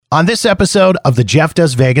on this episode of the Jeff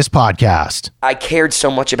Does Vegas podcast. I cared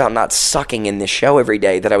so much about not sucking in this show every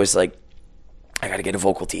day that I was like, I got to get a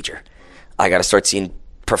vocal teacher. I got to start seeing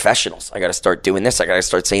professionals. I got to start doing this. I got to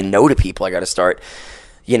start saying no to people. I got to start,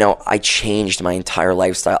 I changed my entire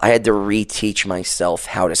lifestyle. I had to reteach myself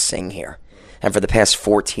how to sing here. And for the past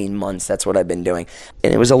 14 months, that's what I've been doing.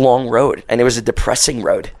 And it was a long road, and it was a depressing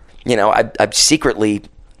road. I'm secretly...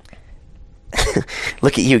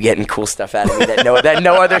 Look at you getting cool stuff out of me that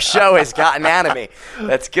no other show has gotten out of me.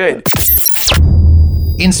 That's good.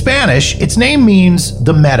 In Spanish, its name means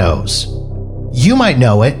the Meadows. You might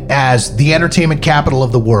know it as the entertainment capital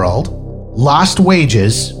of the world, Lost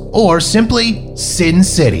Wages, or simply Sin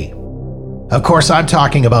City. Of course, I'm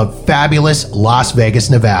talking about fabulous Las Vegas,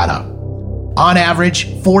 Nevada. On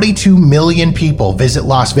average, 42 million people visit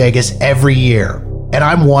Las Vegas every year, and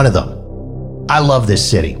I'm one of them. I love this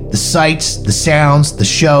city. The sights, the sounds, the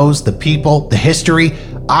shows, the people, the history.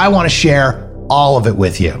 I want to share all of it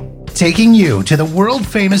with you. Taking you to the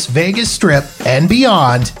world-famous Vegas Strip and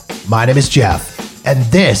beyond, my name is Jeff, and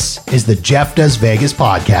this is the Jeff Does Vegas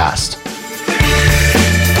podcast.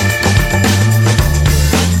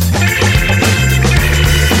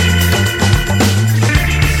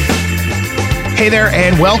 Hey there,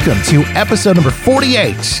 and welcome to episode number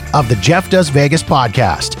 48 of the Jeff Does Vegas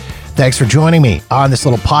podcast. Thanks for joining me on this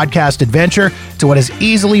little podcast adventure to what is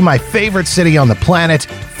easily my favorite city on the planet,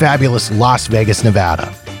 fabulous Las Vegas, Nevada.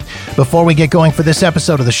 Before we get going for this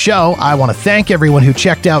episode of the show, I want to thank everyone who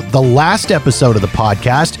checked out the last episode of the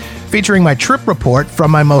podcast featuring my trip report from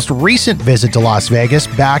my most recent visit to Las Vegas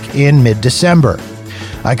back in mid-December.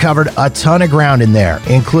 I covered a ton of ground in there,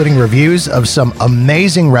 including reviews of some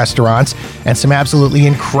amazing restaurants and some absolutely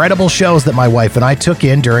incredible shows that my wife and I took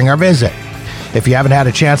in during our visit. If you haven't had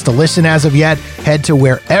a chance to listen as of yet, head to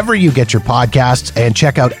wherever you get your podcasts and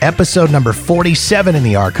check out episode number 47 in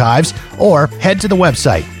the archives, or head to the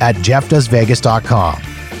website at jeffdoesvegas.com.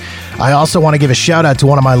 I also want to give a shout out to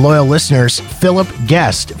one of my loyal listeners, Philip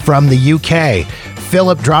Guest from the UK.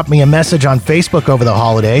 Philip dropped me a message on Facebook over the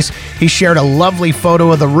holidays. He shared a lovely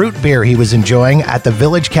photo of the root beer he was enjoying at the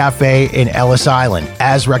Village Cafe in Ellis Island,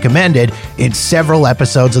 as recommended in several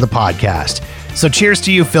episodes of the podcast. So cheers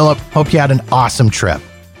to you, Philip. Hope you had an awesome trip.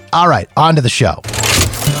 All right, on to the show.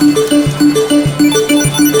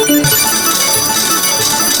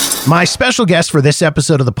 My special guest for this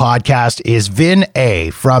episode of the podcast is Vin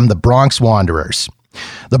A from the Bronx Wanderers.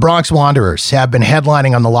 The Bronx Wanderers have been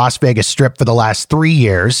headlining on the Las Vegas Strip for the last 3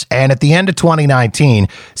 years, and at the end of 2019,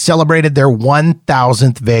 celebrated their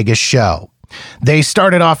 1,000th Vegas show. They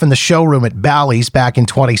started off in the showroom at Bally's back in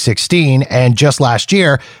 2016, and just last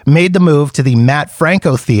year, made the move to the Matt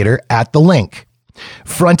Franco Theater at the Link.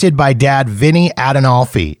 Fronted by dad Vin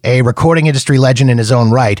A, a recording industry legend in his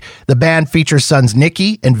own right, the band features sons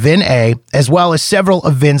Nicky and Vin A, as well as several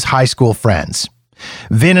of Vin's high school friends.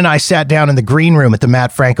 Vin and I sat down in the green room at the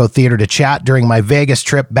Matt Franco Theater to chat during my Vegas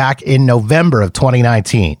trip back in November of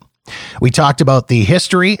 2019. We talked about the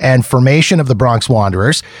history and formation of the Bronx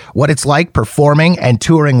Wanderers, what it's like performing and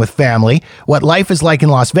touring with family, what life is like in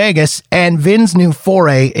Las Vegas, and Vin's new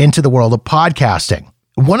foray into the world of podcasting.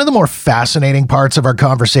 One of the more fascinating parts of our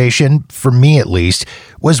conversation, for me at least,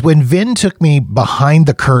 was when Vin took me behind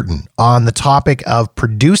the curtain on the topic of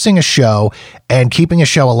producing a show and keeping a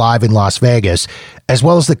show alive in Las Vegas, as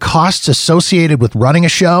well as the costs associated with running a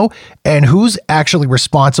show and who's actually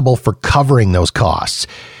responsible for covering those costs.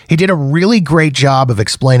 He did a really great job of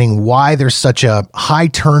explaining why there's such a high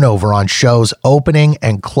turnover on shows opening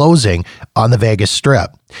and closing on the Vegas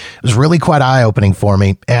Strip. It was really quite eye-opening for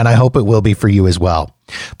me, and I hope it will be for you as well.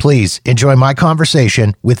 Please enjoy my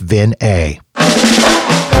conversation with Vin A.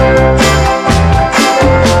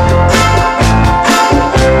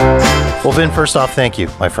 Well, Vin, first off, thank you,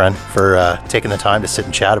 my friend, for taking the time to sit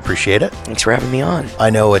and chat. Appreciate it. Thanks for having me on.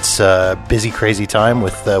 I know it's a busy, crazy time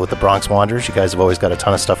with the Bronx Wanderers. You guys have always got a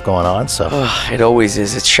ton of stuff going on. So it always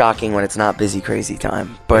is. It's shocking when it's not busy, crazy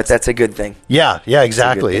time, but that's a good thing. Yeah,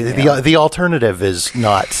 exactly. The alternative is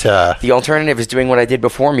not. The alternative is doing what I did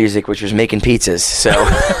before music, which was making pizzas. So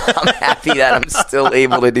I'm happy that I'm still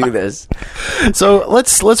able to do this. So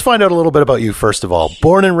let's find out a little bit about you first of all.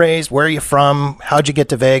 Born and raised, where are you from? How'd you get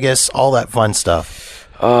to Vegas? All that fun stuff.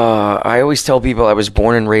 I always tell people I was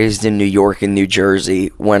born and raised in New York and New Jersey.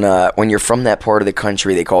 When you're from that part of the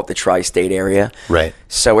country, they call it the tri-state area. Right.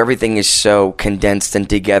 So everything is so condensed and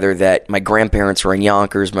together that my grandparents were in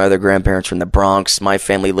Yonkers, my other grandparents were in the Bronx, my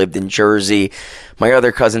family lived in Jersey, my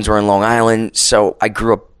other cousins were in Long Island. So I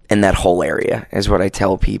grew up in that whole area, is what I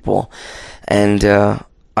tell people. And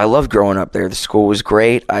I loved growing up there. The school was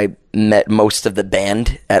great. I met most of the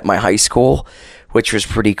band at my high school. which was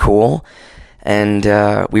pretty cool. And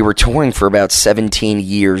we were touring for about 17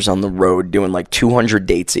 years on the road, doing like 200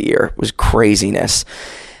 dates a year. It was craziness.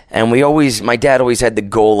 And my dad always had the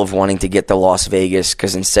goal of wanting to get to Las Vegas,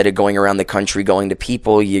 because instead of going around the country going to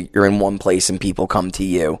people, you're in one place and people come to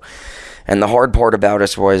you. And the hard part about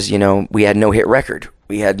us was, we had no hit record.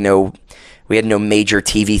 We had no major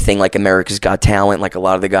TV thing like America's Got Talent, like a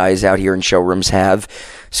lot of the guys out here in showrooms have.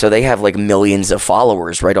 So they have like millions of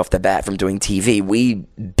followers right off the bat from doing TV. We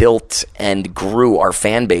built and grew our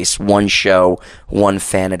fan base one show, one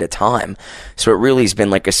fan at a time. So it really has been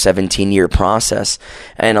like a 17-year process.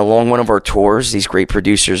 And along one of our tours, these great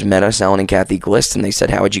producers met us, Alan and Kathy Glist, and they said,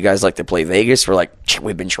 how would you guys like to play Vegas? We're like,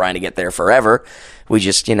 we've been trying to get there forever. We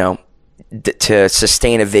just, to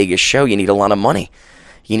sustain a Vegas show, you need a lot of money.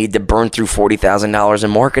 You need to burn through $40,000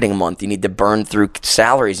 in marketing a month. You need to burn through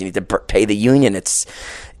salaries. You need to pay the union. It's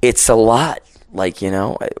a lot. Like,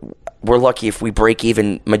 we're lucky if we break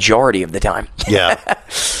even majority of the time. Yeah.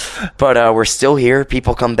 But we're still here.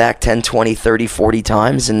 People come back 10, 20, 30, 40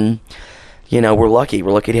 times. And, we're lucky.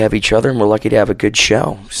 We're lucky to have each other, and we're lucky to have a good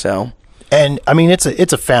show. So... And I mean, it's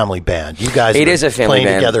a family band. You guys is a family playing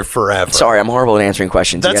band together forever. Sorry, I'm horrible at answering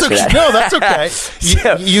questions. That's okay. That. No, that's okay.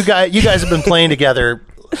 You guys have been playing together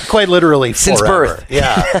quite literally since forever. Birth.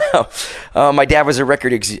 Yeah. My dad was a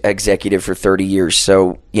record executive for 30 years,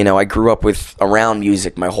 so I grew up around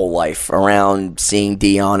music my whole life, around seeing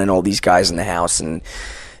Dion and all these guys in the house, and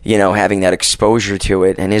having that exposure to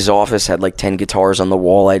it. And his office had like 10 guitars on the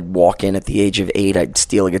wall. I'd walk in at the age of 8. I'd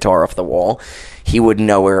steal a guitar off the wall. He wouldn't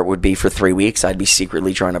know where it would be for 3 weeks. I'd be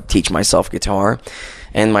secretly trying to teach myself guitar.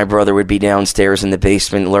 And my brother would be downstairs in the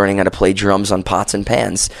basement learning how to play drums on pots and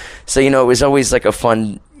pans. So, it was always like a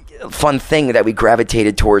fun thing that we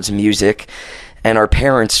gravitated towards music. And our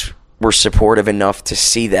parents were supportive enough to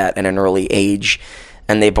see that at an early age.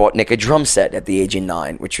 And they bought Nick a drum set at the age of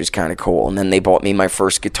 9, which was kind of cool. And then they bought me my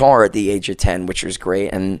first guitar at the age of 10, which was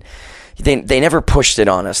great. And they never pushed it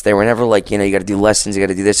on us. They were never like, you got to do lessons, you got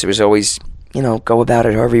to do this. It was always, go about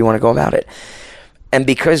it however you want to go about it. And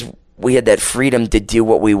because we had that freedom to do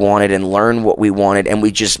what we wanted and learn what we wanted, and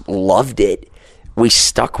we just loved it, we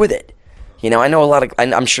stuck with it. I know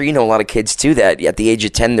I'm sure a lot of kids too, that at the age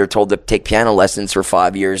of 10, they're told to take piano lessons for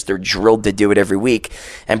 5 years. They're drilled to do it every week.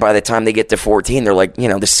 And by the time they get to 14, they're like,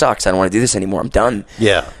 this sucks. I don't want to do this anymore. I'm done.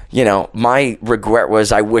 Yeah. My regret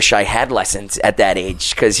was I wish I had lessons at that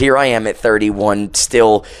age, because here I am at 31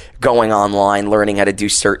 still going online, learning how to do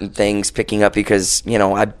certain things, picking up, because,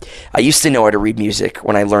 I used to know how to read music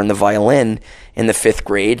when I learned the violin in the 5th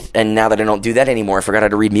grade. And now that I don't do that anymore, I forgot how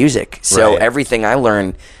to read music. So everything I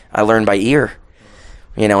learn by ear,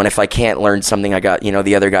 and if I can't learn something, I got,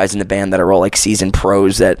 the other guys in the band that are all like seasoned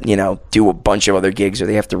pros that, do a bunch of other gigs, or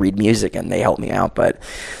they have to read music, and they help me out. But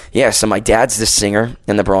yeah, so my dad's the singer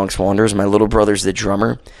in the Bronx Wanderers, my little brother's the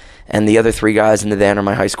drummer, and the other 3 guys in the band are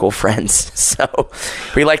my high school friends. So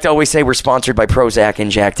we like to always say we're sponsored by Prozac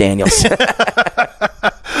and Jack Daniels.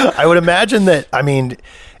 I would imagine that,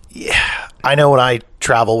 I know when I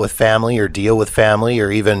travel with family or deal with family,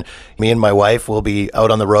 or even me and my wife will be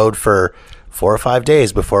out on the road for 4 or 5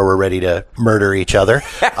 days before we're ready to murder each other.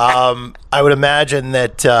 I would imagine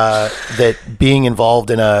that that being involved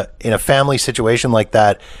in a family situation like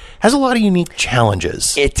that has a lot of unique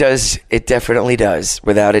challenges. It does. It definitely does,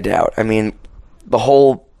 without a doubt. The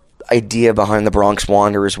whole idea behind the Bronx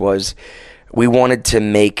Wanderers was we wanted to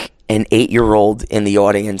make an 8-year-old in the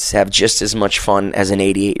audience have just as much fun as an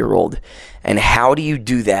 88-year-old. And how do you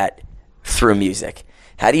do that through music?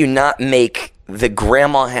 How do you not make the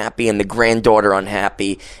grandma happy and the granddaughter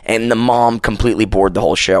unhappy and the mom completely bored the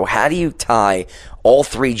whole show? How do you tie all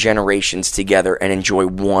 3 generations together and enjoy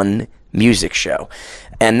one music show?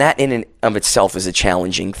 And that in and of itself is a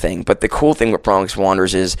challenging thing. But the cool thing with Bronx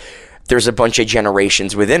Wanderers is there's a bunch of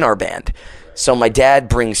generations within our band. So my dad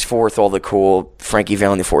brings forth all the cool Frankie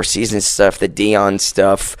Valli and the Four Seasons stuff, the Dion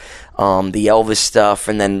stuff, the Elvis stuff,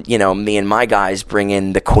 and then, me and my guys bring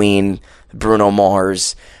in the Queen, Bruno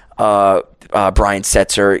Mars, Brian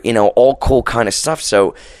Setzer, all cool kind of stuff.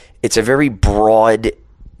 So it's a very broad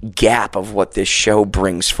gap of what this show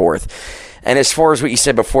brings forth. And as far as what you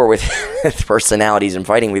said before with personalities and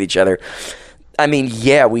fighting with each other, we're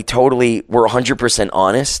 100%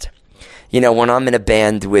 honest. When I'm in a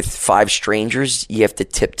band with 5 strangers, you have to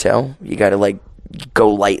tiptoe. You got to go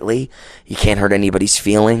lightly. You can't hurt anybody's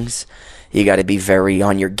feelings. You got to be very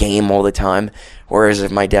on your game all the time. Whereas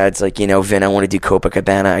if my dad's like, Vin, I want to do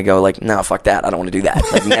Copacabana, I go no, fuck that. I don't want to do that.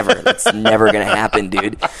 Never. That's never going to happen,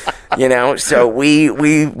 dude. So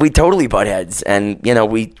we totally butt heads, and,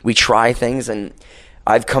 we try things, and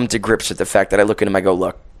I've come to grips with the fact that I look at him, I go,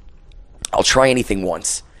 look, I'll try anything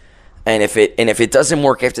once. And if it doesn't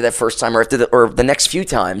work after that first time or after the next few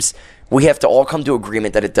times, we have to all come to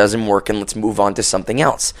agreement that it doesn't work and let's move on to something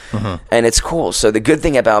else. Mm-hmm. And it's cool. So the good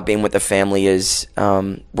thing about being with the family is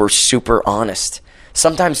we're super honest.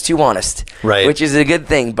 Sometimes too honest. Right. Which is a good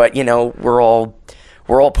thing, but we're all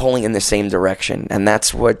pulling in the same direction, and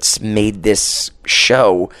that's what's made this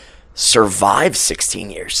show survive 16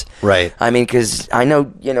 years. Right. I mean, because I know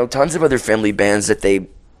tons of other family bands that they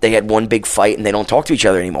had one big fight and they don't talk to each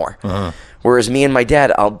other anymore. Uh-huh. Whereas me and my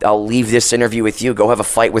dad, I'll leave this interview with you, go have a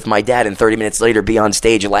fight with my dad, and 30 minutes later be on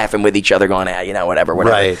stage laughing with each other, going, whatever.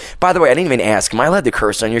 Right. By the way, I didn't even ask, am I allowed to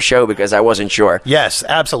curse on your show, because I wasn't sure? Yes,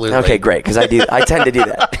 absolutely. Okay, great, because I tend to do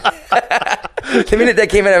that. The minute that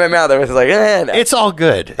came out of my mouth, I was like, no. It's all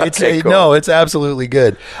good. Okay, cool. No, it's absolutely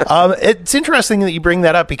good. It's interesting that you bring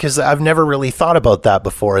that up, because I've never really thought about that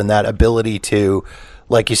before, and that ability to,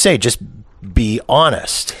 like you say, just be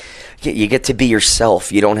honest. You get to be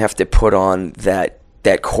yourself. You don't have to put on that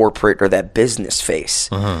corporate or that business face.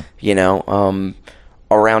 Mm-hmm.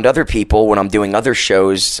 Around other people, when I'm doing other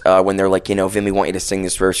shows, when they're like, Vin, we want you to sing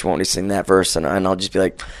this verse, we want you to sing that verse, and I'll just be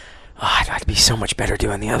like, I'd be so much better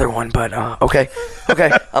doing the other one, but okay.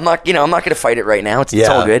 I'm not going to fight it right now. It's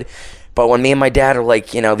all good. But when me and my dad are like,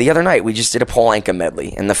 the other night we just did a Paul Anka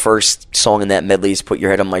medley, and the first song in that medley is Put Your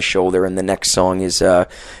Head on My Shoulder, and the next song is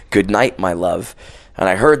Good Night, My Love. And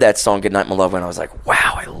I heard that song, Good Night, My Love, and I was like,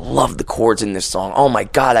 wow, I love the chords in this song. Oh my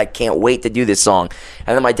God, I can't wait to do this song.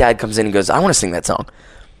 And then my dad comes in and goes, I want to sing that song.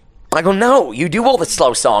 I go, no, you do all the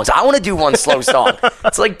slow songs. I want to do one slow song.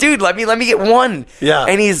 It's like, dude, let me get one. Yeah.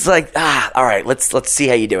 And he's like, all right, let's see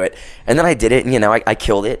how you do it. And then I did it, and I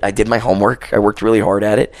killed it. I did my homework. I worked really hard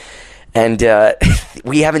at it. And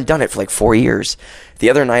we haven't done it for like 4 years. The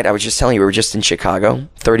other night, I was just telling you, we were just in Chicago,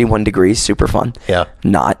 31 degrees, super fun. Yeah.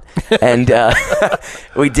 Not. And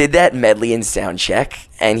we did that medley and sound check,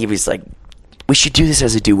 and he was like, we should do this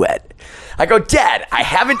as a duet. I go, Dad, I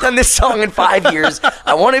haven't done this song in 5 years.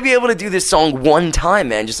 I want to be able to do this song one time,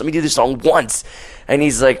 man. Just let me do this song once. And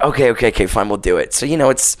he's like, okay, fine, we'll do it. So,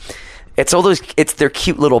 it's all those, they're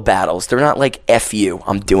cute little battles. They're not like, F you,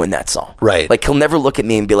 I'm doing that song. Right. Like, he'll never look at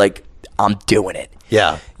me and be like, I'm doing it.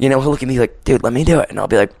 Yeah. He'll look at me like, dude, let me do it. And I'll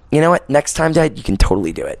be like, you know what? Next time, Dad, you can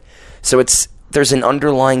totally do it. So there's an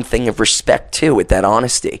underlying thing of respect too with that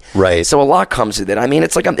honesty. Right. So a lot comes with it. I mean,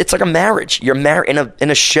 it's like a marriage. You're married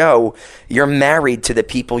in a show. You're married to the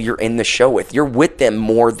people you're in the show with. You're with them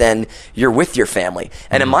more than you're with your family.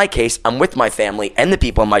 And in my case, I'm with my family and the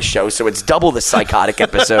people on my show. So it's double the psychotic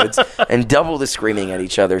episodes and double the screaming at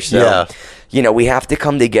each other. So, we have to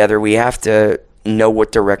come together. We have to know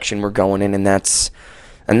what direction we're going in, and that's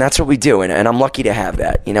what we do, and I'm lucky to have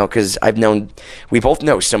that, because we both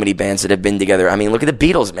know so many bands that have been together. I mean, look at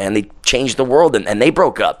the Beatles, man. They changed the world, and they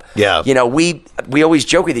broke up. Yeah. We always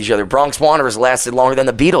joke with each other, Bronx Wanderers lasted longer than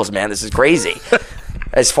the Beatles, man. This is crazy.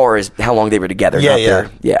 As far as how long they were together. Yeah.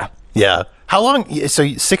 How long? So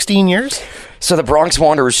 16 years? So the Bronx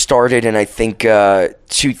Wanderers started in, I think,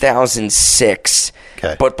 2006.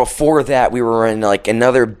 Okay. But before that, we were in like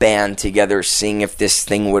another band together, seeing if this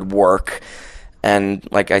thing would work.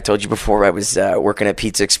 And like I told you before, I was working at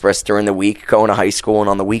Pizza Express during the week, going to high school, and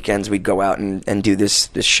on the weekends we'd go out and do this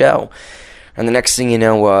show. And the next thing you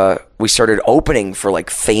know, we started opening for like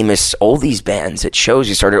famous oldies bands at shows.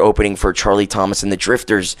 We started opening for Charlie Thomas and the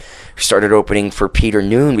Drifters. We started opening for Peter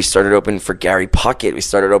Noon. We started opening for Gary Puckett. We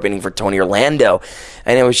started opening for Tony Orlando.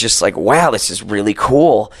 And it was just like, wow, this is really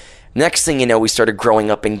cool. Next thing you know, we started growing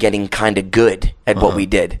up and getting kind of good at what we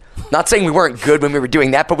did. Not saying we weren't good when we were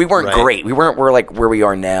doing that, but we weren't great. We're like where we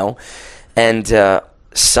are now. And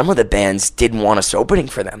some of the bands didn't want us opening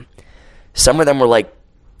for them. Some of them were like,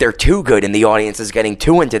 they're too good and the audience is getting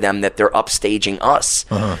too into them that they're upstaging us.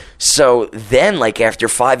 So then, like, after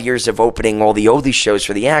 5 years of opening all the oldie shows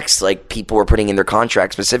for the acts, like, people were putting in their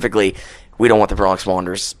contract specifically, we don't want the Bronx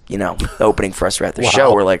Wanderers, opening for us at the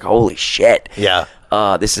show. We're like, holy shit. Yeah.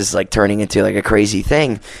 This is like turning into like a crazy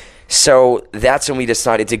thing. So that's when we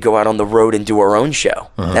decided to go out on the road and do our own show.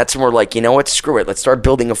 That's when we're like, you know what, screw it. Let's start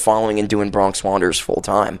building a following and doing Bronx Wanderers full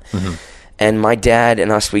time. And my dad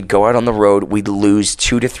and us, we'd go out on the road. We'd lose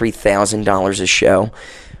 $2,000 to $3,000 a show.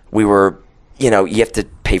 We were, you have to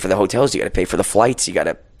pay for the hotels. You got to pay for the flights. You got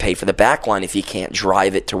to pay for the backline if you can't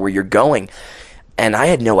drive it to where you're going. And I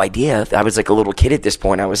had no idea. I was like a little kid at this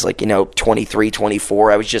point. I was like, 23,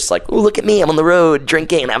 24. I was just like, oh, look at me. I'm on the road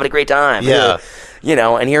drinking, having a great time. Yeah.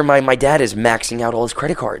 And here my dad is maxing out all his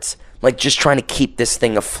credit cards, like just trying to keep this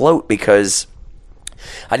thing afloat because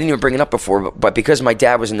I didn't even bring it up before, but because my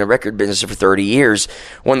dad was in the record business for 30 years,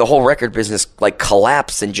 when the whole record business like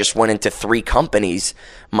collapsed and just went into 3 companies,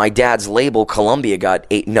 my dad's label, Columbia, got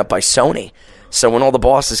eaten up by Sony. So when all the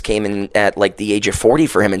bosses came in at like the age of 40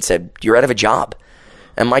 for him and said, "You're out of a job."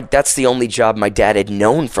 And that's the only job my dad had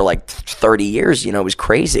known for like 30 years. You know, it was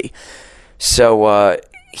crazy. So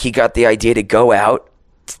he got the idea to go out,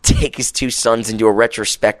 to take his 2 sons and do a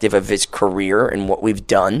retrospective of his career and what we've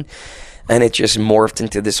done. And it just morphed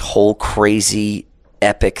into this whole crazy,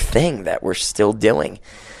 epic thing that we're still doing.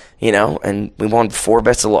 You know, and we won 4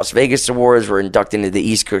 Best of Las Vegas awards. We're inducted into the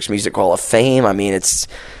East Coast Music Hall of Fame. I mean, it's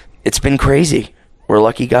been crazy. We're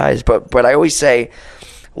lucky guys. But I always say,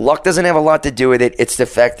 luck doesn't have a lot to do with it. It's the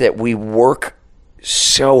fact that we work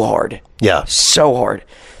so hard. Yeah. So hard.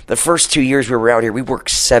 The first 2 years we were out here, we worked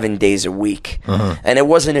 7 days a week. And it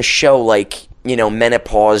wasn't a show like, you know,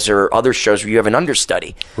 Menopause or other shows where you have an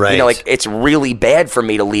understudy. Right. You know, like, it's really bad for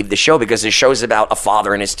me to leave the show because the show's about a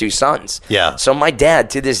father and his 2 sons. Yeah. So my dad,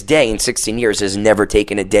 to this day, in 16 years, has never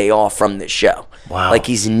taken a day off from this show. Wow. Like,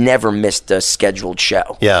 he's never missed a scheduled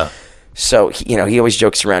show. Yeah. So, he always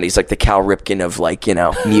jokes around. He's like the Cal Ripken of, like, you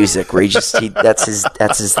know, music, where that's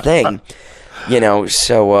his thing. You know,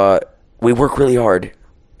 so we work really hard,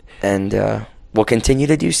 and we'll continue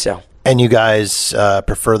to do so. And you guys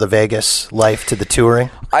prefer the Vegas life to the touring?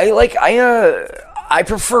 I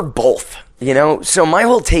prefer both, you know? So my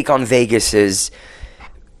whole take on Vegas is,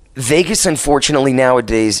 Vegas, unfortunately,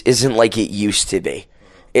 nowadays isn't like it used to be.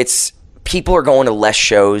 People are going to less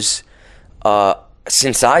shows.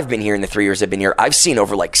 Since I've been here in the 3 years I've been here, I've seen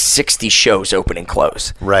over like 60 shows open and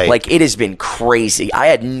close. Right. Like, it has been crazy. I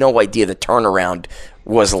had no idea the turnaround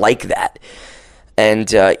was like that.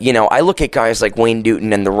 And, you know, I look at guys like Wayne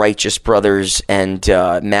Newton and the Righteous Brothers and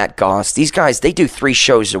Matt Goss. These guys, they do 3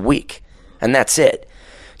 shows a week, and that's it.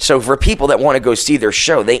 So for people that want to go see their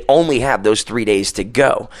show, they only have those 3 days to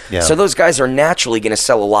go. Yeah. So those guys are naturally going to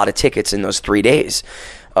sell a lot of tickets in those 3 days.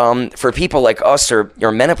 For people like us or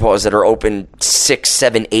Menopause that are open 6,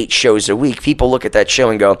 7, 8 shows a week, people look at that show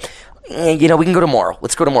and go, you know, we can go tomorrow.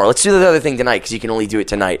 Let's go tomorrow. Let's do the other thing tonight because you can only do it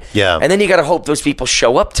tonight. Yeah. And then you got to hope those people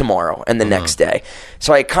show up tomorrow and the next day.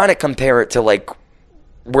 So I kind of compare it to like,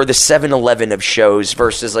 we're the 7-Eleven of shows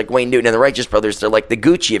versus like Wayne Newton and the Righteous Brothers. They're like the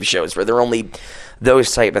Gucci of shows where they're only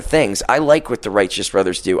those type of things. I like what the Righteous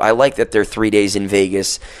Brothers do. I like that they're 3 days in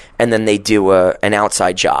Vegas and then they do an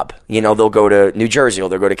outside job. You know, they'll go to New Jersey or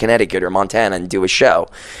they'll go to Connecticut or Montana and do a show.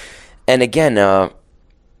 And again,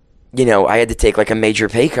 you know, I had to take like a major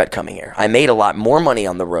pay cut coming here. I made a lot more money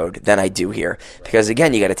on the road than I do here because,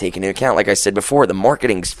 again, you got to take into account, like I said before, the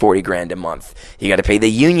marketing's $40,000 a month. You got to pay the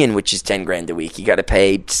union, which is $10,000 a week. You got to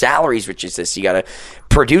pay salaries, which is this. You got to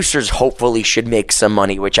producers hopefully should make some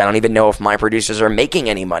money, which I don't even know if my producers are making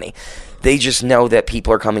any money. They just know that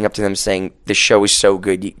people are coming up to them saying the show is so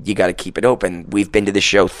good, you got to keep it open. We've been to the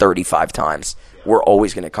show 35 times. We're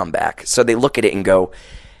always going to come back. So they look at it and go,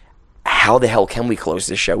 how the hell can we close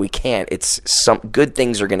this show? We can't. It's some good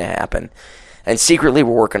things are going to happen. And secretly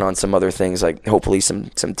we're working on some other things, like hopefully some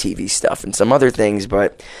TV stuff and some other things.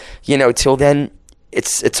 But, you know, till then,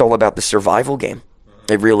 it's all about the survival game.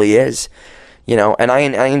 It really is. You know, and I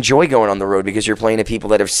enjoy going on the road because you're playing to people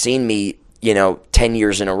that have seen me, you know, 10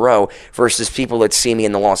 years in a row versus people that see me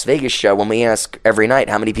in the Las Vegas show. When we ask every night,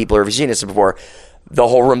 how many people have seen us before? The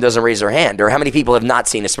whole room doesn't raise their hand. Or how many people have not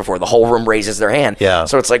seen us before? The whole room raises their hand. Yeah.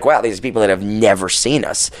 So it's like, wow, these people that have never seen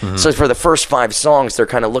us. Mm-hmm. So for the first 5 songs, they're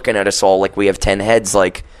kind of looking at us all like we have 10 heads,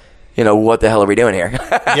 like, you know, what the hell are we doing here?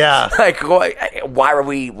 Yeah. Like,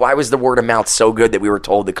 why was the word of mouth so good that we were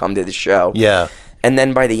told to come to the show? Yeah. And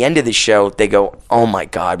then by the end of the show, they go, oh my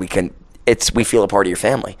God, we feel a part of your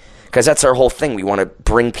family. Because that's our whole thing. We want to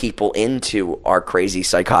bring people into our crazy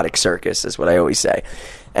psychotic circus, is what I always say.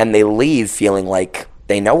 And they leave feeling like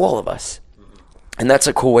they know all of us. And that's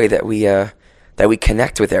a cool way that we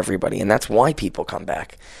connect with everybody. And that's why people come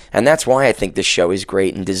back. And that's why I think this show is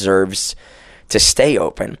great and deserves to stay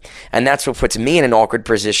open. And that's what puts me in an awkward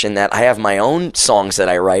position that I have my own songs that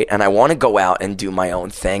I write and I want to go out and do my own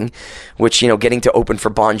thing, which, you know, getting to open for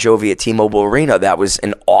Bon Jovi at T-Mobile Arena, that was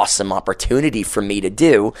an awesome opportunity for me to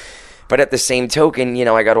do. But at the same token, you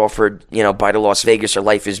know, I got offered, you know, Bye to Las Vegas or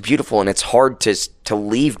Life is Beautiful, and it's hard to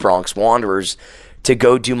leave Bronx Wanderers to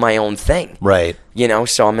go do my own thing. Right. You know,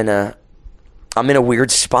 so I'm in a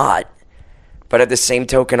weird spot. But at the same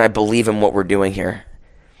token, I believe in what we're doing here.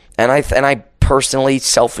 And I personally,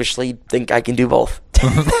 selfishly think I can do both.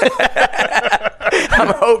 I'm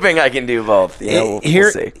hoping I can do both. You know,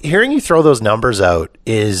 we'll see. Hearing you throw those numbers out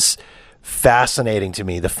is fascinating to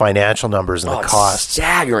me, the financial numbers and the costs.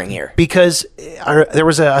 Staggering here. Because there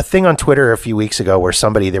was a thing on Twitter a few weeks ago where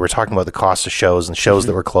they were talking about the cost of shows and shows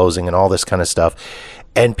that were closing and all this kind of stuff.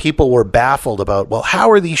 And people were baffled about, well,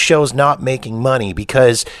 how are these shows not making money?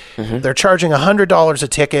 Because they're charging $100 a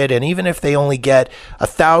ticket, and even if they only get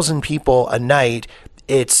 1,000 people a night,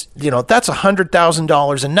 it's, that's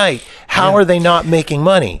 $100,000 a night. How are they not making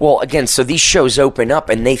money? Well, again, so these shows open up,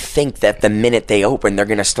 and they think that the minute they open, they're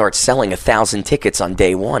going to start selling 1,000 tickets on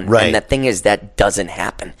day one. Right. And the thing is, that doesn't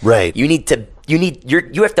happen. Right. You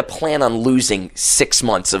have to plan on losing 6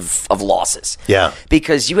 months of losses. Yeah.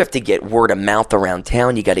 Because you have to get word of mouth around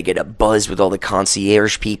town. You got to get a buzz with all the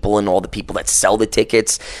concierge people and all the people that sell the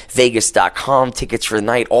tickets. Vegas.com, tickets for the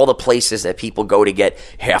night, all the places that people go to get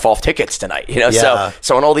half off tickets tonight. Yeah.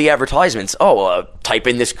 So on all the advertisements, type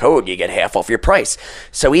in this code, you get half off your price.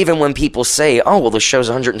 So even when people say, oh, well, the show's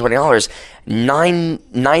 $120,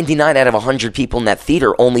 99 out of 100 people in that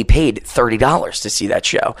theater only paid $30 to see that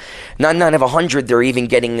show. 99 of 100, they're even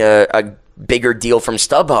getting a bigger deal from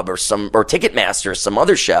StubHub or Ticketmaster, some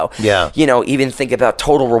other show. Yeah. Even think about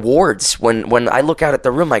Total Rewards. When I look out at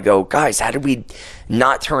the room, I go, guys, how did we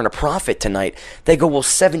not turn a profit tonight? They go, well,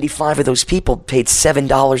 75 of those people paid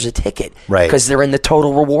 $7 a ticket. Right. Because they're in the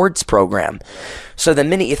Total Rewards program. So the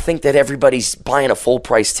minute you think that everybody's buying a full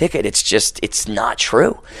price ticket, it's not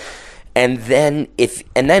true. And then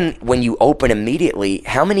when you open immediately,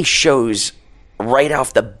 how many shows right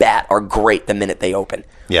off the bat are great the minute they open?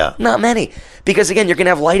 Yeah. Not many. Because again, you're going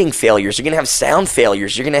to have lighting failures, you're going to have sound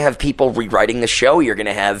failures, you're going to have people rewriting the show, you're going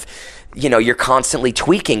to have, you're constantly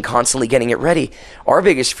tweaking, constantly getting it ready. Our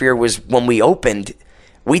biggest fear was when we opened,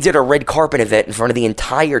 we did a red carpet event in front of the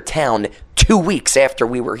entire town 2 weeks after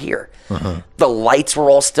we were here. The lights were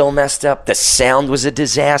all still messed up. The sound was a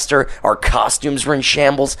disaster. Our costumes were in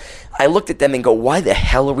shambles. I looked at them and go, why the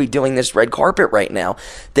hell are we doing this red carpet right now?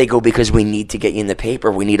 They go, because we need to get you in the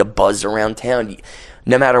paper. We need a buzz around town.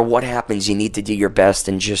 No matter what happens, you need to do your best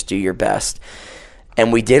and just do your best.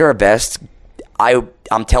 And we did our best.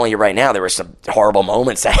 I'm telling you right now, there were some horrible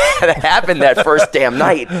moments that happened that first damn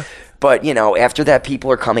night. But, after that,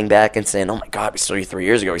 people are coming back and saying, oh, my God, we saw you 3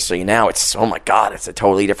 years ago. We saw you now. It's, oh, my God, it's a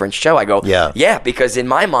totally different show. I go, yeah, because in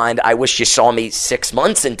my mind, I wish you saw me 6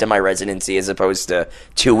 months into my residency as opposed to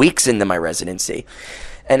 2 weeks into my residency.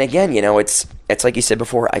 And again, it's like you said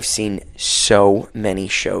before, I've seen so many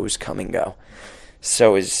shows come and go.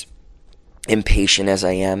 So as impatient as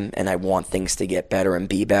I am and I want things to get better and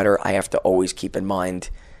be better, I have to always keep in mind,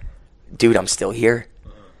 dude, I'm still here.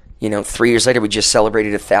 3 years later, we just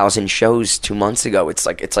celebrated 1,000 shows 2 months ago. It's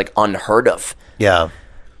like unheard of. Yeah.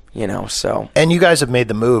 So. And you guys have made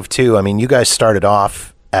the move too. I mean, you guys started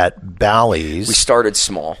off at Bally's. We started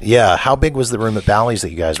small. Yeah. How big was the room at Bally's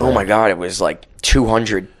that you guys were in? Oh my God, it was like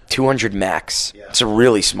 200 max. Yeah. It's a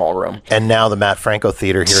really small room. And now the Matt Franco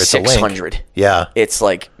Theater here at the Link. 600. Yeah. It's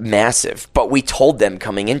like massive. But we told them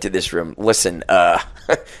coming into this room, listen,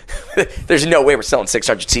 there's no way we're selling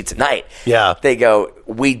 600 seats a night. Yeah. They go,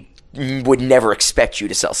 we would never expect you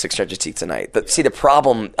to sell 600 seats a night. But see, the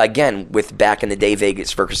problem, again, with back in the day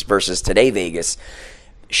Vegas versus today Vegas,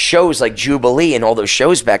 shows like Jubilee and all those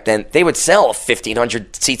shows back then, they would sell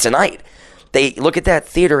 1,500 seats a night. They look at that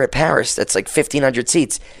theater at Paris, that's like 1,500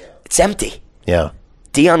 seats. It's empty. Yeah.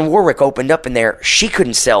 Dionne Warwick opened up in there. She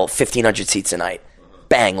couldn't sell 1,500 seats a night.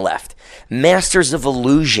 Bang, left. Masters of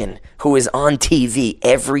Illusion, who is on TV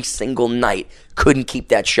every single night, couldn't keep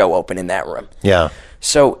that show open in that room. Yeah.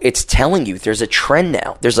 So it's telling you there's a trend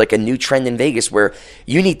now. There's like a new trend in Vegas where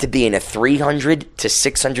you need to be in a 300 to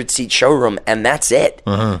 600 seat showroom, and that's it.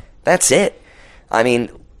 That's it. I mean,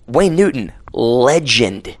 Wayne Newton,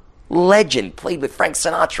 legend, played with Frank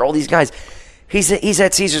Sinatra, all these guys. He's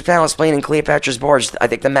at Caesar's Palace playing in Cleopatra's Barge. I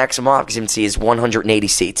think the maximum occupancy is 180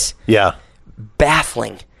 seats. Yeah.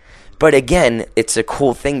 Baffling. But again, it's a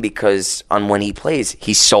cool thing because on when he plays,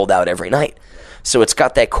 he's sold out every night. So it's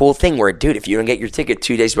got that cool thing where, dude, if you don't get your ticket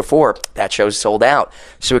 2 days before, that show's sold out.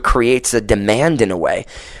 So it creates a demand in a way.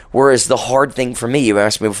 Whereas the hard thing for me, you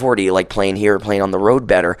asked me before, do you like playing here or playing on the road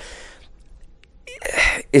better?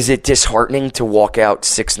 Is it disheartening to walk out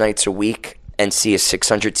 6 nights a week and see a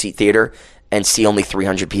 600-seat theater and see only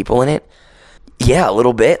 300 people in it? Yeah, a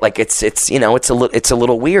little bit. Like it's a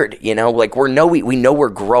little weird. Like we know we're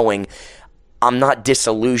growing. I'm not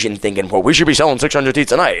disillusioned thinking, well, we should be selling 600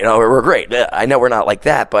 seats a night. We're great. I know we're not like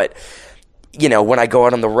that, but when I go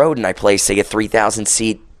out on the road and I play, say, a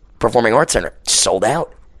 3,000-seat performing arts center, sold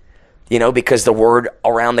out. Because the word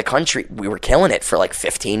around the country, we were killing it for like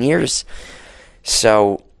 15 years.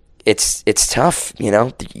 So it's tough. You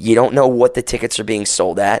don't know what the tickets are being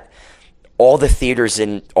sold at. all the theaters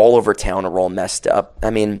in all over town are all messed up. I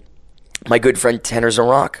mean, my good friend Tenors of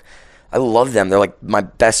Rock, I love them. They're like my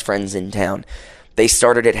best friends in town. They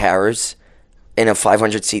started at Harrah's in a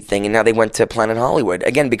 500-seat thing, and now they went to Planet Hollywood.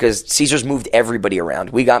 Again, because Caesars moved everybody around.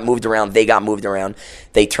 We got moved around. They got moved around.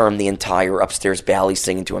 They turned the entire upstairs Bally's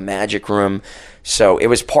thing into a magic room. So it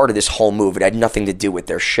was part of this whole move. It had nothing to do with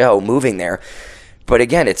their show moving there. But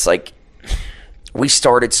again, it's like we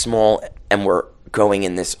started small, and we're going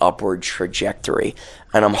in this upward trajectory.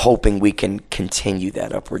 And I'm hoping we can continue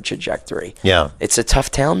that upward trajectory. Yeah. It's a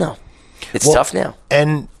tough town, though. It's tough now.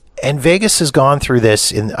 And Vegas has gone through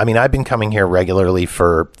this. I've been coming here regularly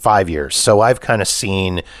for 5 years, so I've kind of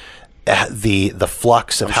seen the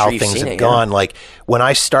flux of how things have gone. Yeah. Like when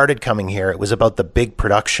I started coming here, it was about the big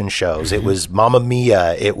production shows. Mm-hmm. It was Mamma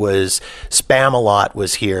Mia. It was Spam-A-Lot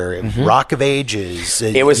was here. Mm-hmm. Rock of Ages.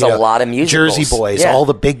 It was a lot of musicals. Jersey Boys. Yeah. All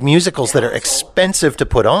the big musicals that are expensive to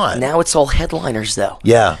put on. Now it's all headliners, though.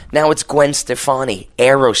 Yeah. Now it's Gwen Stefani,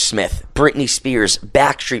 Aerosmith, Britney Spears,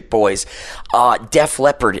 Backstreet Boys, Def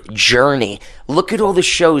Leppard, Journey. Look at all the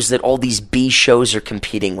shows that all these B shows are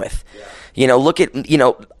competing with. Yeah. You know, look at,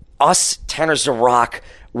 us, Tenors of Rock,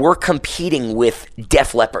 we're competing with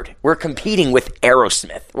Def Leppard. We're competing with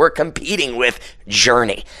Aerosmith. We're competing with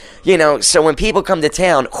Journey. So when people come to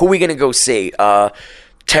town, who are we going to go see?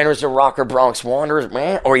 Tenors of Rock or Bronx Wanderers,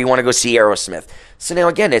 man? Or you want to go see Aerosmith? So now,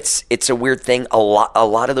 again, it's a weird thing. A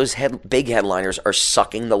lot of those big headliners are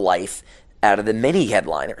sucking the life out of the mini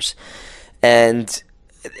headliners. And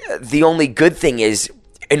the only good thing is,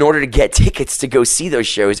 in order to get tickets to go see those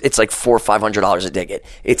shows, it's like $400 or $500 a ticket.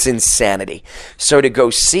 It's insanity. So to go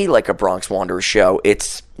see like a Bronx Wanderers show,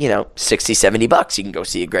 it's, $60-$70. You can go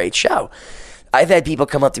see a great show. I've had people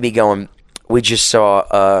come up to me going, we just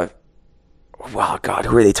saw, wow, God,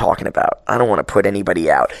 who are they talking about? I don't want to put anybody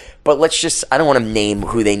out. But I don't want to name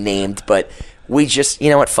who they named, but we just, you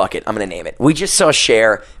know what, fuck it, I'm going to name it. We just saw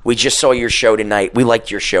Cher. We just saw your show tonight. We liked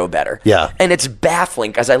your show better. Yeah. And it's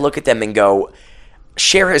baffling because I look at them and go,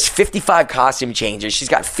 Cher has 55 costume changes. She's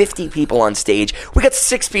got 50 people on stage. We got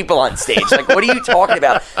 6 people on stage. Like, what are you talking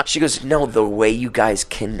about? She goes, no, the way you guys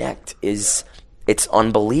connect it's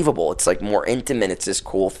unbelievable. It's like more intimate. It's this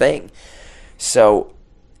cool thing. So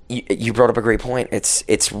you brought up a great point. It's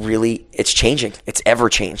changing. It's ever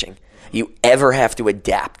changing. You ever have to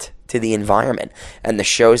adapt to the environment. And the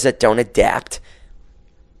shows that don't adapt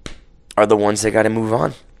are the ones that got to move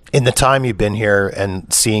on. In the time you've been here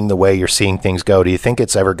and seeing the way you're seeing things go, do you think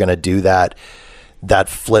it's ever going to do that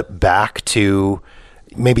flip back to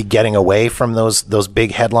maybe getting away from those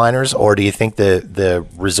big headliners? Or do you think the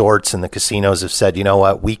resorts and the casinos have said, you know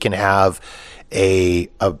what, we can have a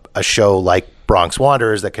show like Bronx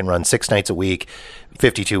Wanderers that can run 6 nights a week,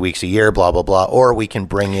 52 weeks a year, blah, blah, blah. Or we can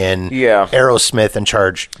bring in Aerosmith and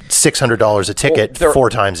charge $600 a ticket 4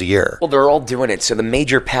 times a year. Well, they're all doing it. So the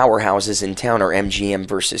major powerhouses in town are MGM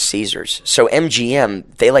versus Caesars. So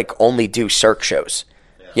MGM, they only do Cirque shows.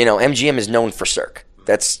 Yeah. MGM is known for Cirque.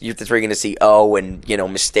 That's where you're going to see and,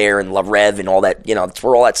 Mystère and La Rev and all that. That's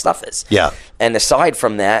where all that stuff is. Yeah. And aside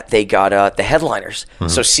from that, they got the headliners. Mm-hmm.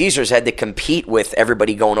 So Caesars had to compete with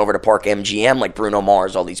everybody going over to Park MGM, like Bruno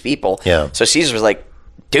Mars, all these people. Yeah. So Caesars was like,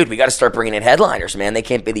 dude, we got to start bringing in headliners, man. They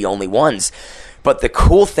can't be the only ones. But the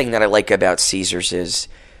cool thing that I like about Caesars is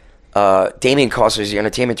Damien Costner is the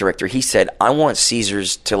entertainment director. He said, I want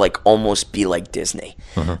Caesars to almost be like Disney.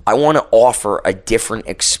 Mm-hmm. I want to offer a different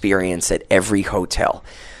experience at every hotel.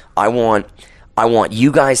 I want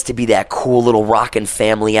you guys to be that cool little rockin'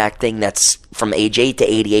 family acting that's from age 8 to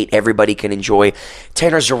 88 everybody can enjoy.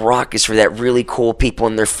 Tenors of Rock is for that really cool people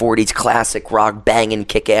in their 40s, classic rock, banging,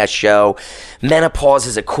 kick-ass show. Menopause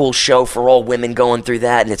is a cool show for all women going through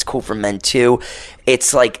that, and it's cool for men too.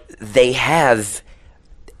 It's like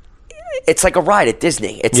it's like a ride at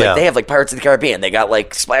Disney. It's like they have Pirates of the Caribbean. They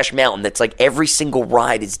got Splash Mountain. It's like every single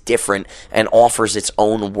ride is different and offers its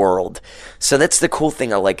own world. So that's the cool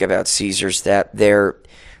thing I like about Caesars, that they're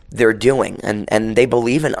doing and they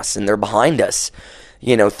believe in us and they're behind us.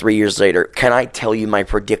 3 years later, can I tell you my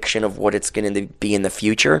prediction of what it's going to be in the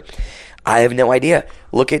future? I have no idea.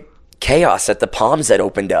 Look at Chaos at the Palms that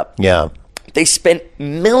opened up. Yeah. They spent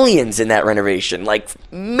millions in that renovation,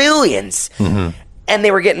 millions. Mm-hmm. And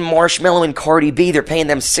they were getting Marshmello and Cardi B. They're paying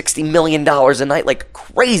them $60 million a night,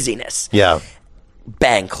 craziness. Yeah.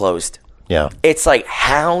 Bang, closed. Yeah. It's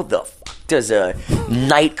how the fuck does a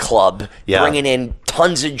nightclub bringing in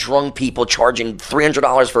tons of drunk people charging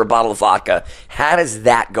 $300 for a bottle of vodka, how does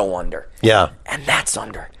that go under? Yeah. And that's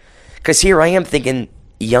under. Because here I am thinking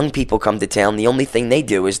young people come to town. The only thing they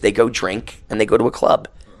do is they go drink and they go to a club.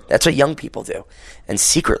 That's what young people do. And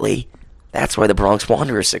secretly, that's why the Bronx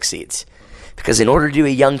Wanderers succeeds. Because in order to do a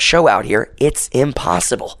young show out here, it's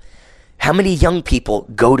impossible. How many young people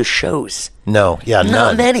go to shows? No, yeah, Not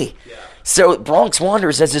none. many. Yeah. So Bronx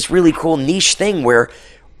Wanderers has this really cool niche thing where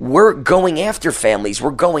we're going after families.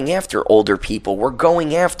 We're going after older people. We're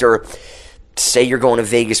going after, say you're going to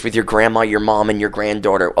Vegas with your grandma, your mom, and your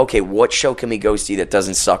granddaughter. Okay, what show can we go see that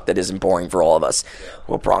doesn't suck, that isn't boring for all of us? Yeah.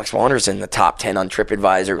 Well, Bronx Wanderers in the top 10 on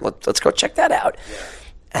TripAdvisor. Let's go check that out. Yeah.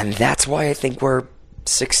 And that's why I think we're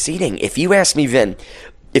succeeding. If you ask me, Vin,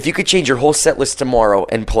 if you could change your whole set list tomorrow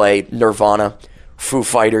and play Nirvana, Foo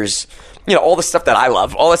Fighters, all the stuff that I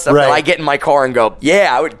love, all the stuff that I get in my car and go, yeah,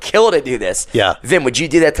 I would kill to do this. Yeah. Vin, would you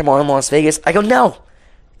do that tomorrow in Las Vegas? I go, no,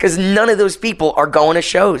 because none of those people are going to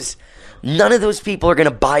shows. None of those people are going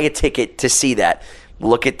to buy a ticket to see that.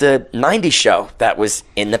 Look at the 90s show that was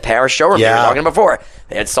in the Paris showroom we were talking before.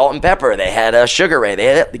 They had Salt and Pepper. They had Sugar Ray. They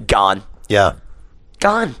had gone. Yeah.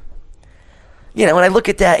 Gone. And I look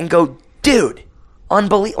at that and go, dude,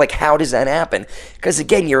 unbelievable. Like, how does that happen? Because,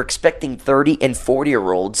 again, you're expecting 30 and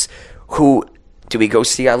 40-year-olds who, do we go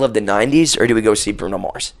see I Love the 90s or do we go see Bruno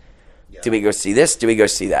Mars? Yeah. Do we go see this? Do we go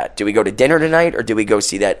see that? Do we go to dinner tonight or do we go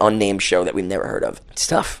see that unnamed show that we've never heard of? It's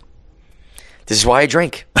tough. This is why I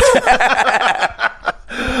drink.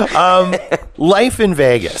 Life in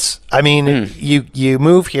Vegas. I mean, you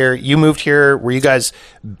moved here. You moved here. Were you guys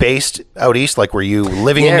based out east? Like, were you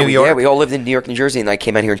living in New York? Yeah, we all lived in New York, New Jersey, and I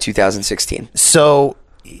came out here in 2016. So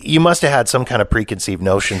you must have had some kind of preconceived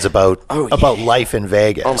notions about life in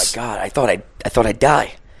Vegas. Oh my God, I thought I'd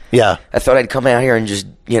die. Yeah, I thought I'd come out here and just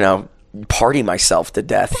party myself to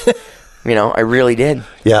death. I really did.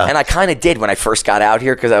 Yeah. And I kind of did when I first got out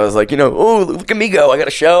here because I was like, oh, look at me go. I got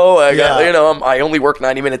a show. I only work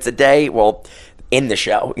 90 minutes a day. Well, in the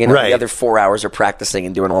show, the other 4 hours are practicing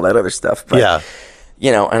and doing all that other stuff. But,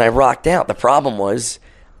 and I rocked out. The problem was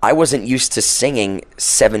I wasn't used to singing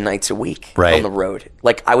 7 nights a week on the road.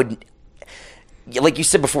 Like like you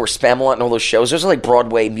said before, Spamalot and all those shows, those are like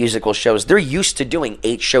Broadway musical shows. They're used to doing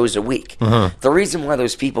 8 shows a week. Mm-hmm. The reason why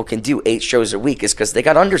those people can do 8 shows a week is because they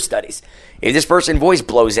got understudies. If this person's voice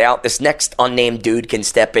blows out, this next unnamed dude can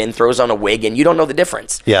step in, throws on a wig, and you don't know the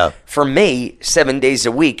difference. Yeah. For me, 7 days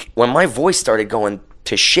a week, when my voice started going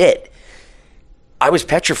to shit, I was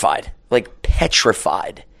petrified. Like,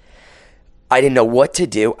 petrified. I didn't know what to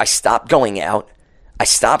do. I stopped going out. I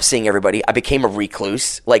stopped seeing everybody. I became a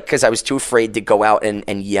recluse, because I was too afraid to go out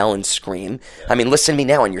and yell and scream. I mean, listen to me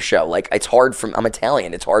now on your show. It's hard I'm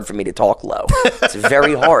Italian. It's hard for me to talk low. It's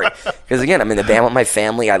very hard. Because, again, I'm in the band with my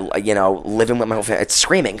family. I living with my whole family. It's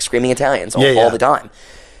screaming Italians all the time.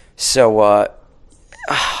 So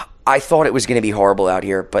I thought it was going to be horrible out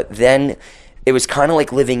here. But then it was kind of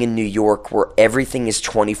like living in New York where everything is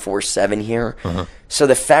 24/7 here. Uh-huh. So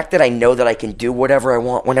the fact that I know that I can do whatever I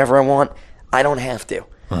want, whenever I want, I don't have to.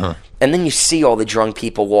 Uh-huh. And then you see all the drunk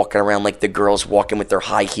people walking around, like the girls walking with their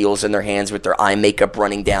high heels in their hands with their eye makeup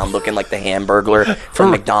running down, looking like the Hamburglar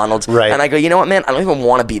from McDonald's. Right. And I go, you know what, man? I don't even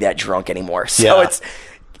want to be that drunk anymore. So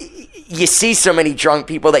you see so many drunk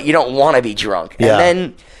people that you don't want to be drunk. Yeah. And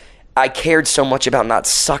then I cared so much about not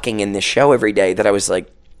sucking in this show every day that I was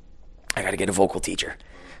like, I got to get a vocal teacher.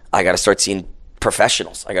 I got to start seeing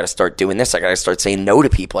professionals. I got to start doing this. I got to start saying no to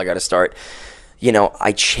people. I got to start...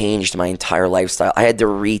 I changed my entire lifestyle. I had to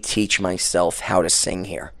reteach myself how to sing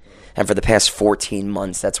here. And for the past 14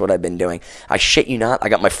 months, that's what I've been doing. I shit you not, I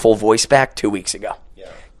got my full voice back 2 weeks ago.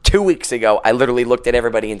 Yeah. 2 weeks ago, I literally looked at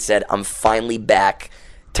everybody and said, I'm finally back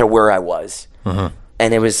to where I was. Mm-hmm.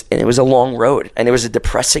 And it was a long road. And it was a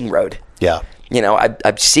depressing road. Yeah.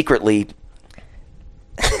 I'm secretly...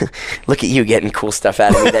 Look at you getting cool stuff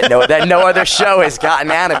out of me that no other show has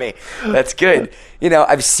gotten out of me. That's good.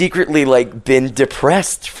 I've secretly been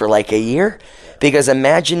depressed for a year because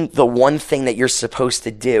imagine the one thing that you're supposed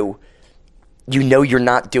to do, you're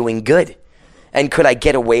not doing good. And could I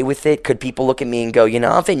get away with it? Could people look at me and go,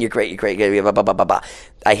 Vin, you're great, blah, blah, blah, blah, blah.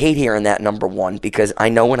 I hate hearing that, number one, because I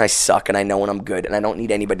know when I suck and I know when I'm good and I don't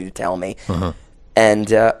need anybody to tell me. Uh-huh.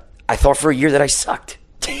 And I thought for a year that I sucked.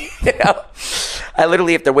 I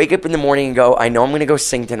literally have to wake up in the morning and go, I know I'm going to go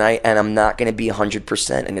sing tonight and I'm not going to be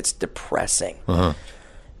 100% and it's depressing. Uh-huh.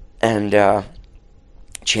 And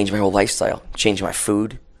changed my whole lifestyle. Changed my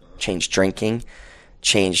food. Changed drinking.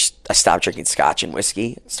 I stopped drinking scotch and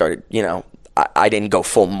whiskey. Started, I didn't go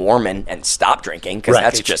full Mormon and stop drinking because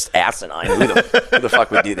that's just asinine. Who the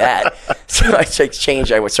fuck would do that? So I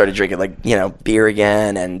changed. I started drinking beer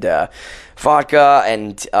again and vodka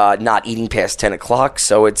and not eating past 10 o'clock.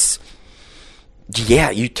 So it's,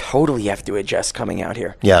 you totally have to adjust coming out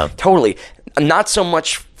here. Yeah. Totally. Not so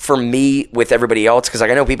much for me with everybody else, because like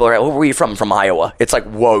I know people are like, where are you from? From Iowa. It's like,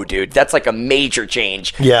 whoa, dude, that's like a major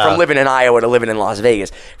change from living in Iowa to living in Las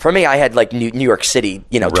Vegas. For me, I had like New York City,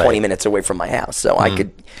 20 minutes away from my house, so I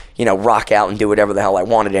could, rock out and do whatever the hell I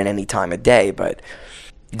wanted at any time of day. But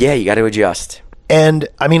yeah, you got to adjust. And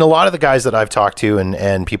I mean, a lot of the guys that I've talked to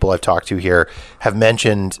and people I've talked to here have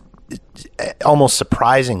mentioned, almost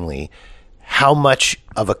surprisingly, how much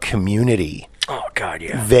of a community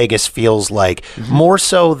Vegas feels like, more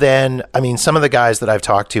so than, I mean, some of the guys that I've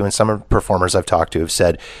talked to and some of the performers I've talked to have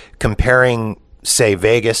said, comparing, say,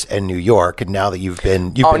 Vegas and New York, and now that you've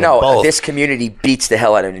been in both, this community beats the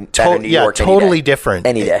hell out of New York. Yeah, totally different.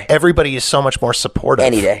 Any day. Everybody is so much more supportive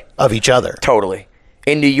any day of each other. Totally.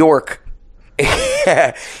 In New York,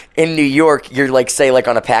 you're like, say, like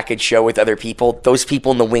on a package show with other people. Those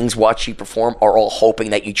people in the wings watch you perform are all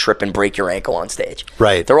hoping that you trip and break your ankle on stage.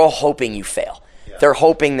 Right. They're all hoping you fail. Yeah. They're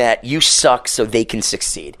hoping that you suck so they can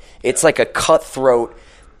succeed. It's like a cutthroat,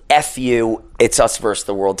 F you, it's us versus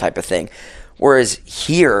the world type of thing. Whereas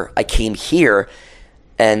here, I came here,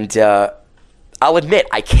 and I'll admit,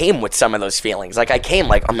 I came with some of those feelings. Like, I came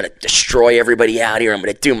like, I'm going to destroy everybody out here. I'm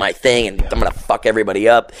going to do my thing, and I'm going to fuck everybody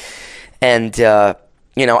up. And,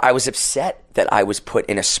 I was upset that I was put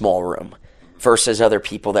in a small room versus other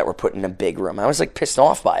people that were put in a big room. I was, like, pissed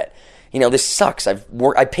off by it. This sucks. I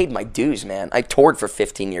paid my dues, man. I toured for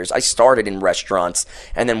 15 years. I started in restaurants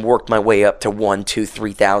and then worked my way up to 1, 2,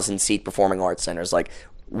 3,000 seat performing arts centers. Like,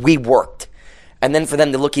 we worked. And then for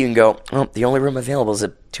them to look at you and go, oh, the only room available is a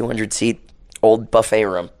 200-seat old buffet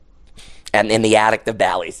room and in the attic of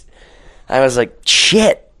Bally's. I was like,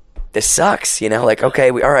 shit. This sucks, like, okay,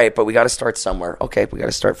 all right, but we got to start somewhere. Okay, we got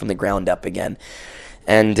to start from the ground up again.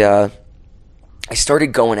 And I started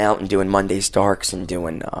going out and doing Monday's Darks and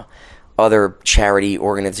doing other charity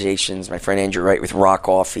organizations. My friend Andrew Wright with Rock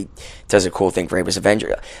Off, he does a cool thing for Abe's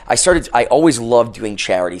Avenger. I always loved doing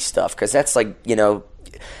charity stuff because that's like,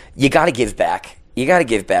 you got to give back. You got to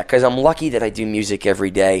give back because I'm lucky that I do music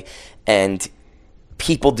every day and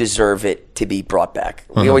people deserve it to be brought back.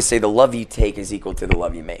 We always say the love you take is equal to the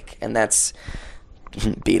love you make. And that's,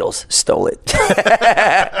 Beatles stole it.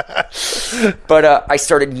 But I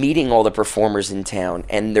started meeting all the performers in town,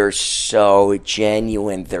 and they're so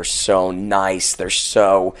genuine. They're so nice. They're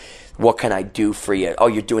so, what can I do for you? Oh,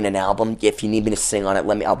 you're doing an album? If you need me to sing on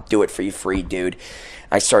it, I'll do it for you free, dude.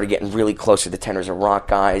 I started getting really close to the Tenors of Rock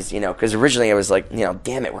guys, because originally I was like,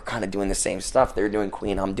 damn it, we're kind of doing the same stuff. They're doing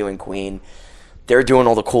Queen, I'm doing Queen. They're doing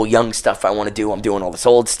all the cool young stuff I want to do. I'm doing all this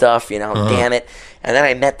old stuff, damn it. And then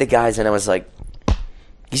I met the guys and I was like,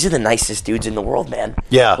 these are the nicest dudes in the world, man.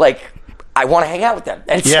 Yeah. Like, I want to hang out with them.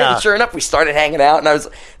 And sure enough, we started hanging out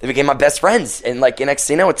and they became my best friends. And like, next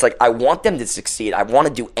thing you know, it's like, I want them to succeed. I want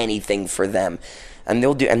to do anything for them. And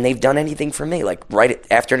they've done anything for me. Like right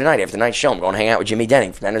after tonight's show, I'm going to hang out with Jimmy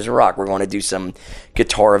Denning from Tenors of Rock. We're going to do some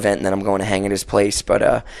guitar event and then I'm going to hang at his place.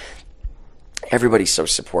 But, everybody's so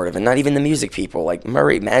supportive, and not even the music people, like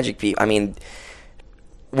Murray, Magic people. I mean,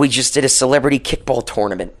 we just did a celebrity kickball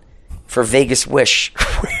tournament for Vegas Wish.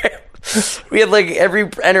 We had like every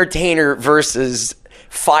entertainer versus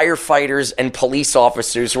firefighters and police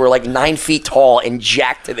officers who were like 9 feet tall and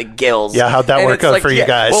jacked to the gills. Yeah, how'd that work out for you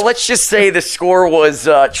guys? Well, let's just say the score was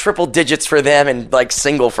triple digits for them and like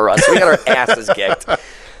single for us. We got our asses kicked.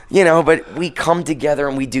 But we come together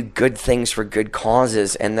and we do good things for good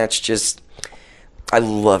causes, and that's just... I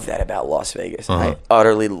love that about Las Vegas. I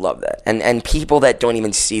utterly love that. And people that don't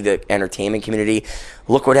even see the entertainment community,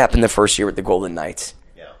 look what happened the first year with the Golden Knights.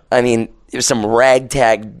 Yeah. I mean, it was some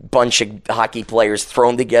ragtag bunch of hockey players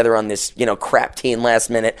thrown together on this, crap team last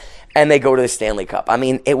minute, and they go to the Stanley Cup. I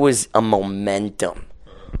mean, it was a momentum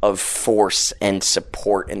of force and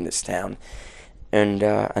support in this town. And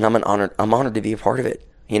I'm honored to be a part of it.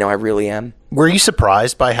 I really am. Were you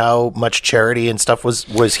surprised by how much charity and stuff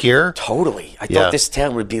was here? Totally. I thought this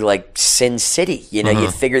town would be like Sin City.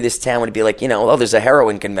 You'd figure this town would be like, there's a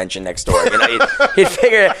heroin convention next door. You'd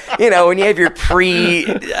figure, when you have your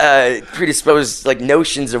predisposed like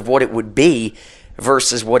notions of what it would be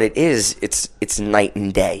versus what it is, it's night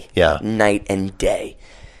and day. Yeah. Night and day.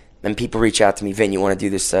 And people reach out to me, Vin, you want to do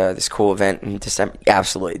this cool event in December?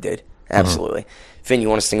 Absolutely, dude. Absolutely. Vin, you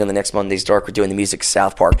want to sing on the next Monday's Dark? We're doing the music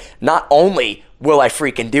South Park. Not only will I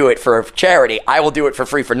freaking do it for charity, I will do it for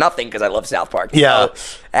free for nothing because I love South Park. Yeah.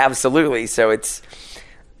 Absolutely. So it's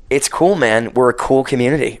cool, man. We're a cool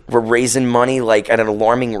community. We're raising money like at an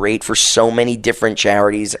alarming rate for so many different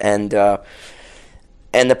charities, and the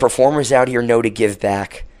performers out here know to give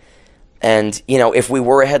back. And, if we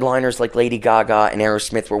were headliners like Lady Gaga and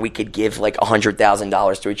Aerosmith where we could give like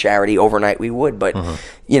 $100,000 to a charity overnight, we would. But,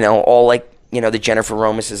 all like the Jennifer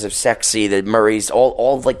Romases of Sexy, the Murrays,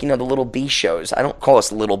 all like, the little B shows. I don't call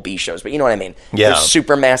us little B shows, but you know what I mean? Yeah. There's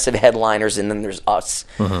super massive headliners, and then there's us.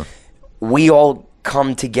 Mm-hmm. We all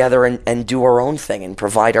come together and do our own thing and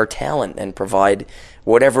provide our talent and provide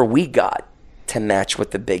whatever we got to match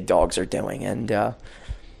what the big dogs are doing. And,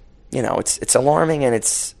 it's alarming, and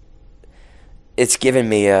it's given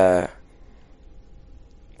me a...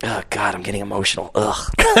 Oh, God, I'm getting emotional.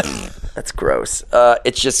 Ugh. That's gross.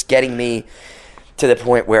 It's just getting me to the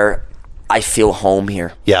point where I feel home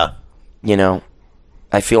here. Yeah.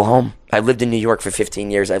 I feel home. I lived in New York for 15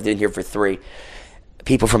 years. I've lived here for 3.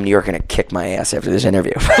 People from New York are going to kick my ass after this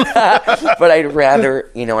interview. But I'd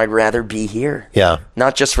rather be here. Yeah.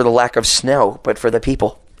 Not just for the lack of snow, but for the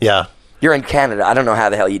people. Yeah. You're in Canada. I don't know how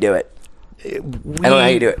the hell you do it. I don't know how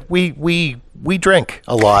you do it. We drink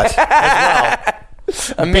a lot as well.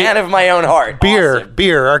 A man of my own heart.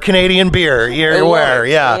 Beer, our Canadian beer. You're aware,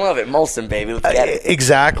 yeah. I love it. Molson, baby. Let's get it.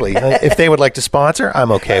 Exactly. If they would like to sponsor,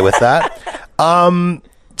 I'm okay with that.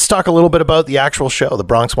 Let's talk a little bit about the actual show, the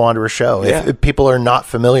Bronx Wanderer show. Yeah. If people are not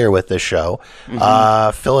familiar with this show,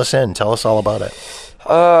 fill us in. Tell us all about it.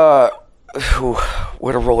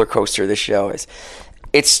 What a roller coaster this show is.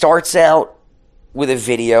 It starts out with a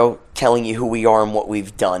video telling you who we are and what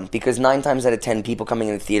we've done, because 9 times out of 10 people coming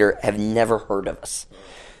in the theater have never heard of us.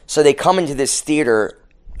 So they come into this theater.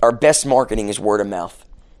 Our best marketing is word of mouth.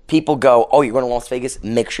 People go, oh, you're going to Las Vegas?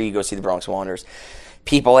 Make sure you go see the Bronx Wanderers.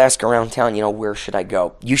 People ask around town, where should I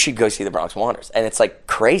go? You should go see the Bronx Wanderers. And it's like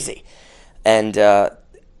crazy. And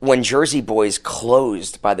when Jersey Boys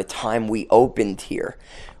closed, by the time we opened here,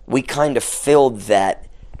 we kind of filled that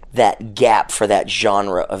gap for that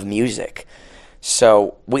genre of music.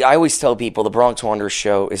 So I always tell people the Bronx Wanderers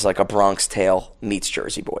show is like a Bronx Tale meets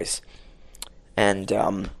Jersey Boys. And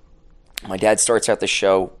my dad starts out the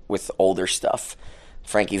show with older stuff.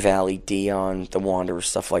 Frankie Valli, Dion, the Wanderers,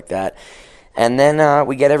 stuff like that. And then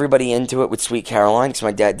we get everybody into it with Sweet Caroline, because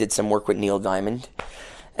my dad did some work with Neil Diamond.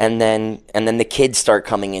 And then the kids start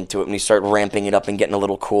coming into it, and we start ramping it up and getting a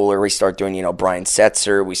little cooler. We start doing, Brian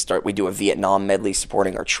Setzer. We do a Vietnam medley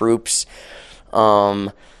supporting our troops.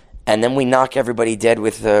 And then we knock everybody dead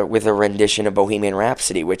with a rendition of Bohemian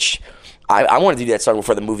Rhapsody, which I wanted to do that song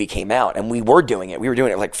before the movie came out, and we were doing it. We were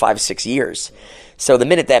doing it like 5-6 years. So the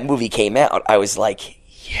minute that movie came out, I was like,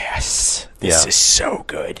 yes, this is so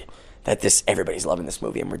good that everybody's loving this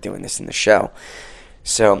movie, and we're doing this in the show.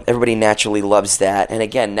 So everybody naturally loves that. And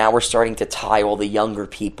again, now we're starting to tie all the younger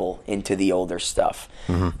people into the older stuff.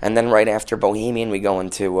 Mm-hmm. And then right after Bohemian, we go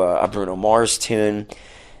into a Bruno Mars tune.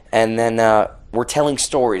 And then we're telling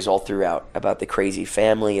stories all throughout about the crazy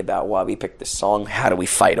family, about why we picked this song, how do we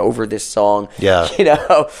fight over this song. Yeah.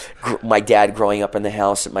 My dad growing up in the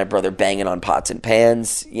house and my brother banging on pots and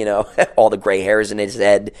pans, all the gray hairs in his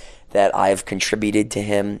head that I've contributed to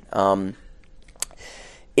him.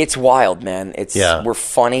 It's wild, man. We're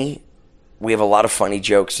funny. We have a lot of funny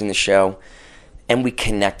jokes in the show, and we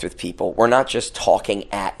connect with people. We're not just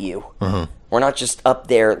talking at you. Mm-hmm. We're not just up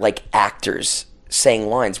there like actors saying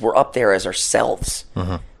lines. We're up there as ourselves.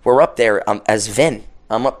 Mm-hmm. We're up there as Vin.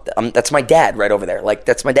 That's my dad right over there. Like,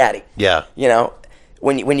 that's my daddy. Yeah.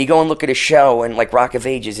 When you go and look at a show and like Rock of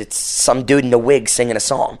Ages, it's some dude in a wig singing a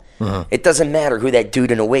song. Mm-hmm. It doesn't matter who that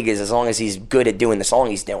dude in a wig is, as long as he's good at doing the song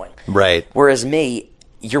he's doing. Right. Whereas me,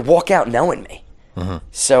 you walk out knowing me. Mm-hmm.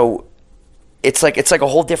 So it's like a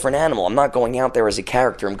whole different animal. I'm not going out there as a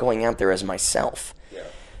character. I'm going out there as myself. Yeah.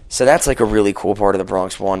 So that's like a really cool part of the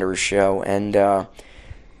Bronx Wanderers show. And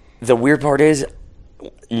the weird part is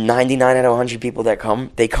 99 out of 100 people that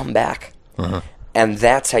come, they come back. Mm-hmm. And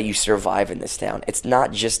that's how you survive in this town. It's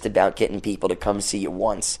not just about getting people to come see you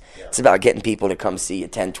once. Yeah. It's about getting people to come see you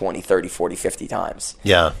 10, 20, 30, 40, 50 times.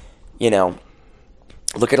 Yeah.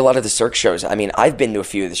 Look at a lot of the Cirque shows. I mean, I've been to a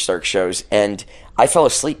few of the Cirque shows, and I fell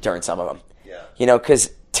asleep during some of them. Yeah.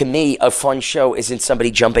 Because to me, a fun show isn't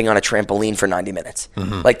somebody jumping on a trampoline for 90 minutes.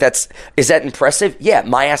 Mm-hmm. Like, is that impressive? Yeah,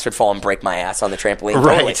 my ass would fall and break my ass on the trampoline.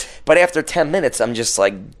 Right. Totally. But after 10 minutes, I'm just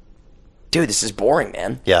like, dude, this is boring,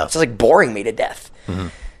 man. Yeah. It's just like boring me to death.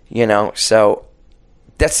 Mm-hmm. So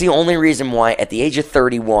that's the only reason why at the age of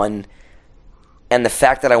 31, and the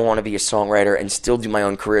fact that I want to be a songwriter and still do my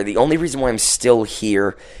own career, the only reason why I'm still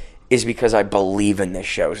here is because I believe in this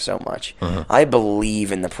show so much. Mm-hmm. I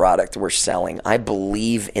believe in the product we're selling. I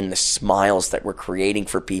believe in the smiles that we're creating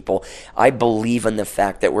for people. I believe in the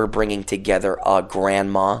fact that we're bringing together a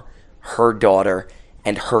grandma, her daughter,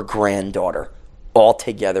 and her granddaughter all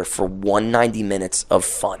together for 190 minutes of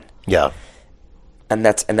fun. Yeah. And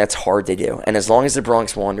that's hard to do. And as long as the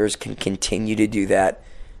Bronx Wanderers can continue to do that,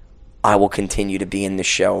 I will continue to be in the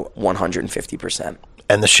show 150%.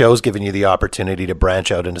 And the show's giving you the opportunity to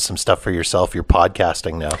branch out into some stuff for yourself. You're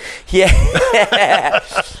podcasting now. Yeah.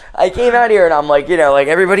 I came out here and I'm like, like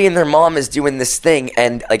everybody and their mom is doing this thing.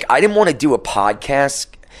 And like, I didn't want to do a podcast.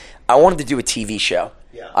 I wanted to do a TV show.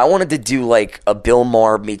 Yeah. I wanted to do like a Bill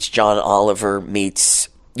Maher meets John Oliver meets,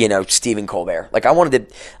 Stephen Colbert. Like I wanted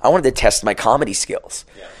to test my comedy skills,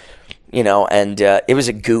 and it was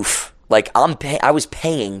a goof. Like I was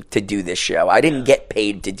paying to do this show. I didn't get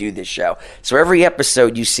paid to do this show. So every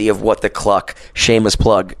episode you see of What the Cluck, shameless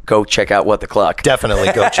plug, go check out What the Cluck.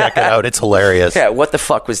 Definitely go check it out. It's hilarious. Yeah, What the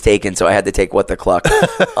Fuck was taken, so I had to take What the Cluck.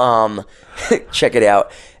 Check it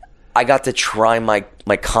out. I got to try my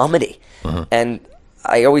comedy. Mm-hmm. And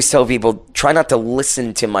I always tell people, try not to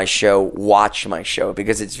listen to my show, watch my show,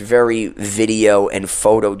 because it's very video and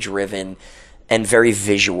photo driven and very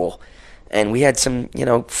visual. And we had some,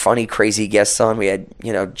 funny, crazy guests on. We had,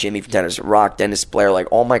 Jimmy from Dennis Rock, Dennis Blair, like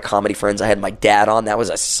all my comedy friends. I had my dad on. That was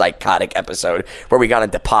a psychotic episode where we got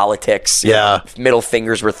into politics. Yeah. Middle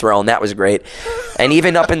fingers were thrown. That was great. And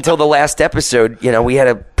even up until the last episode, we had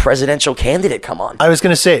a presidential candidate come on. I was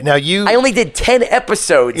going to say, now I only did 10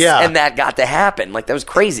 episodes and that got to happen. Like, that was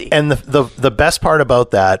crazy. And the best part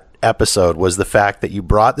about that episode was the fact that you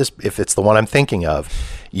brought this, if it's the one I'm thinking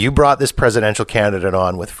of, you brought this presidential candidate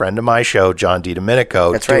on with friend of my show, John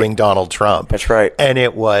DiDomenico, doing Donald Trump. That's right. And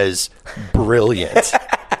it was brilliant.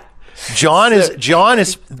 John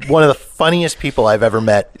is one of the funniest people I've ever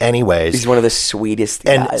met anyways. He's one of the sweetest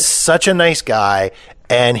guys. And such a nice guy.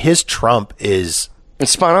 And his Trump is...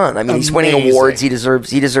 It's spot on. I mean, he's winning awards. He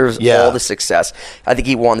deserves all the success. I think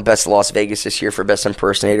he won the Best Las Vegas this year for Best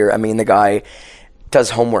Impersonator. I mean, the guy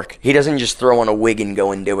does homework. He doesn't just throw on a wig and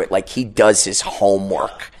go and do it. Like, he does his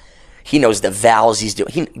homework. He knows the vowels he's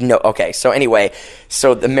doing. Okay, so anyway,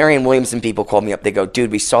 so the Marianne Williamson people called me up. They go, dude,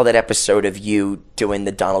 we saw that episode of you doing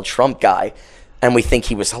the Donald Trump guy, and we think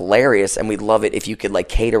he was hilarious, and we'd love it if you could, like,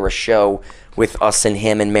 cater a show with us and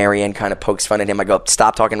him, and Marianne kind of pokes fun at him. I go,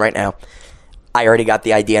 stop talking right now. I already got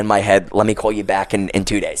the idea in my head. Let me call you back in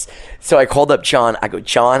 2 days. So I called up John. I go,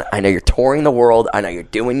 John, I know you're touring the world. I know you're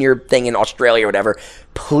doing your thing in Australia or whatever.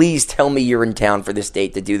 Please tell me you're in town for this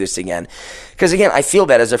date to do this again. Because, again, I feel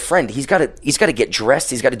bad as a friend. He's got to get dressed.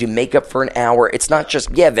 He's got to do makeup for an hour. It's not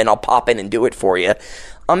just, Vin, I'll pop in and do it for you.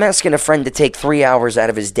 I'm asking a friend to take 3 hours out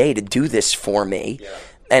of his day to do this for me.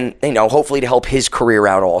 Yeah. And, hopefully to help his career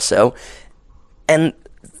out also. And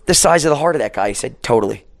the size of the heart of that guy, he said,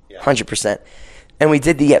 totally. 100%. And we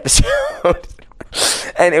did the episode,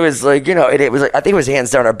 and it was like, it was like, I think it was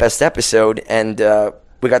hands down our best episode, and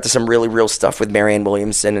we got to some really real stuff with Marianne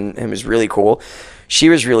Williamson, and it was really cool. She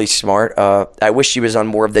was really smart. I wish she was on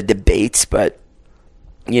more of the debates, but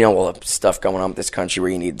all the stuff going on with this country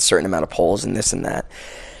where you need a certain amount of polls and this and that.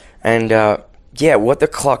 And What the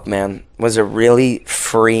Cluck, man, was a really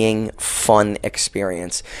freeing, fun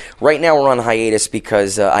experience. Right now we're on hiatus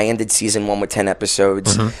because I ended season 1 with 10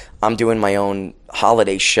 episodes. Mm-hmm. I'm doing my own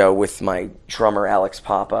holiday show with my drummer, Alex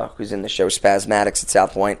Papa, who's in the show Spasmatics at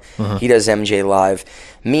South Point. Mm-hmm. He does MJ Live.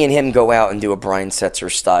 Me and him go out and do a Brian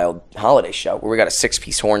Setzer-styled holiday show where we got a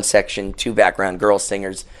 6-piece horn section, 2 background girl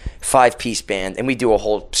singers, 5-piece band, and we do a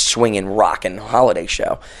whole swinging, rockin' holiday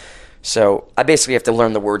show. So I basically have to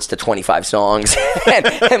learn the words to 25 songs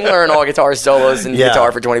and learn all guitar solos and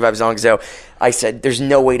guitar for 25 songs. So I said, there's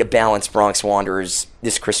no way to balance Bronx Wanderers,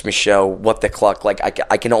 this Christmas show, What the Cluck. Like,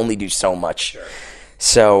 I can only do so much. Sure.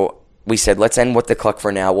 So we said, let's end What the Cluck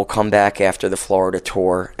for now. We'll come back after the Florida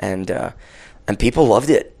tour. And people loved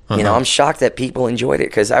it. Mm-hmm. I'm shocked that people enjoyed it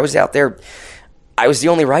because I was out there. I was the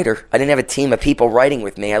only writer. I didn't have a team of people writing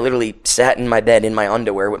with me. I literally sat in my bed in my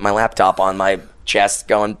underwear with my laptop on my chest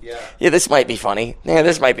going, this might be funny. Yeah,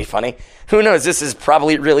 this might be funny. Who knows? This is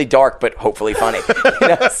probably really dark, but hopefully funny.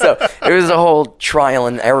 So it was a whole trial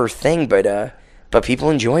and error thing, but people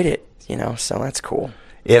enjoyed it, so that's cool.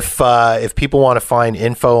 If people want to find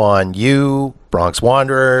info on you, Bronx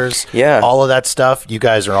Wanderers, all of that stuff, you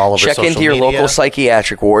guys are all over social media. Check into your local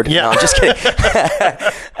psychiatric ward. Yeah. No, I'm just kidding.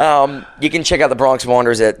 You can check out the Bronx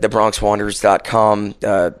Wanderers at thebronxwanderers.com.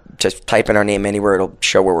 Just type in our name anywhere. It'll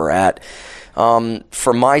show where we're at.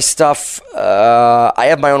 For my stuff, I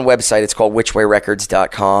have my own website. It's called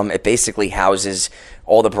whichwayrecords.com. It basically houses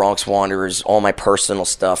all the Bronx Wanderers, all my personal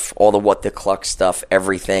stuff, all the What the Cluck stuff,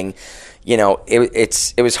 everything.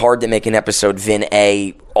 It was hard to make an episode Vin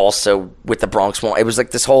A also with the Bronx Wanderers. It was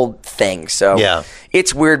like this whole thing. So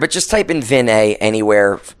it's weird, but just type in Vin A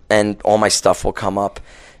anywhere and all my stuff will come up.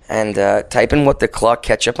 And type in What the Cluck,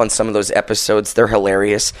 catch up on some of those episodes. They're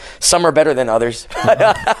hilarious. Some are better than others.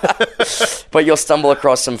 But you'll stumble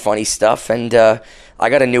across some funny stuff. And I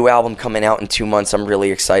got a new album coming out in 2 months I'm really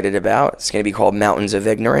excited about. It's going to be called Mountains of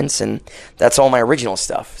Ignorance, and that's all my original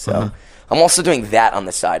stuff. So I'm also doing that on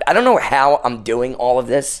the side. I don't know how I'm doing all of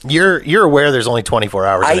this. You're aware there's only 24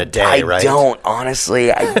 hours in a day, right? I don't,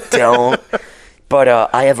 honestly. I don't. But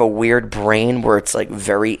I have a weird brain where it's like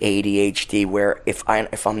very ADHD, where if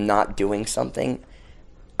I'm not doing something,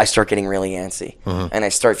 I start getting really antsy. And I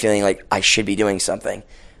start feeling like I should be doing something.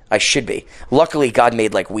 I should be. Luckily, God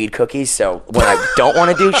made like weed cookies, so when I don't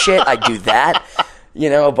want to do shit, I do that. You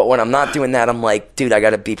know, but when I'm not doing that, I'm like, dude, I got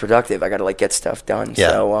to be productive. I got to like get stuff done. Yeah.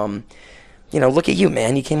 So, you know, look at you,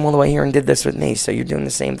 man. You came all the way here and did this with me, so you're doing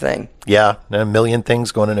the same thing. Yeah, a million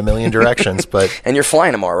things going in a million directions, but and you're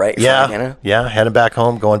flying tomorrow, right? Yeah, heading back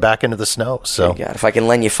home, going back into the snow. So, God, if I can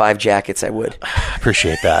lend you 5 jackets, I would.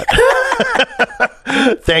 Appreciate that.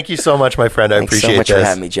 Thank you so much, my friend. Thanks appreciate so much this. for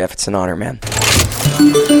having me, Jeff. It's an honor, man.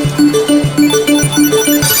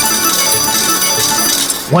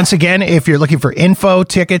 Once again, if you're looking for info,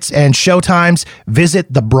 tickets, and showtimes,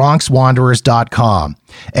 visit thebronxwanderers.com.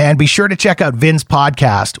 And be sure to check out Vin's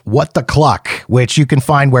podcast, What the Cluck, which you can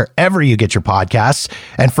find wherever you get your podcasts.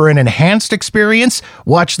 And for an enhanced experience,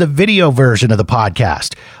 watch the video version of the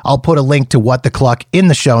podcast. I'll put a link to What the Cluck in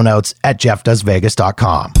the show notes at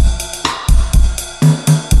jeffdoesvegas.com.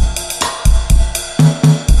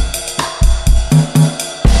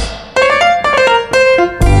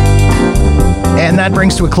 And that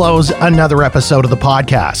brings to a close another episode of the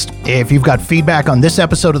podcast. If you've got feedback on this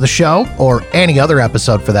episode of the show, or any other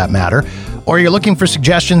episode for that matter, or you're looking for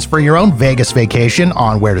suggestions for your own Vegas vacation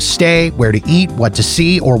on where to stay, where to eat, what to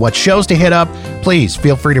see, or what shows to hit up, please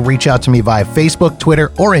feel free to reach out to me via Facebook,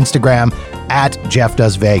 Twitter, or Instagram at Jeff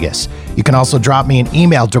Does Vegas. You can also drop me an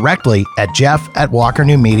email directly at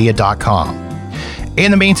jeff@walkernewmedia.com. In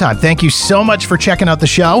the meantime, thank you so much for checking out the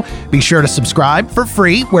show. Be sure to subscribe for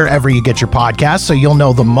free wherever you get your podcasts so you'll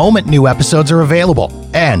know the moment new episodes are available.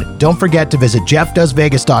 And don't forget to visit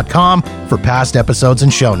jeffdoesvegas.com for past episodes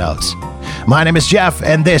and show notes. My name is Jeff,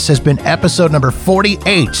 and this has been episode number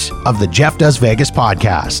 48 of the Jeff Does Vegas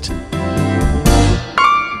podcast.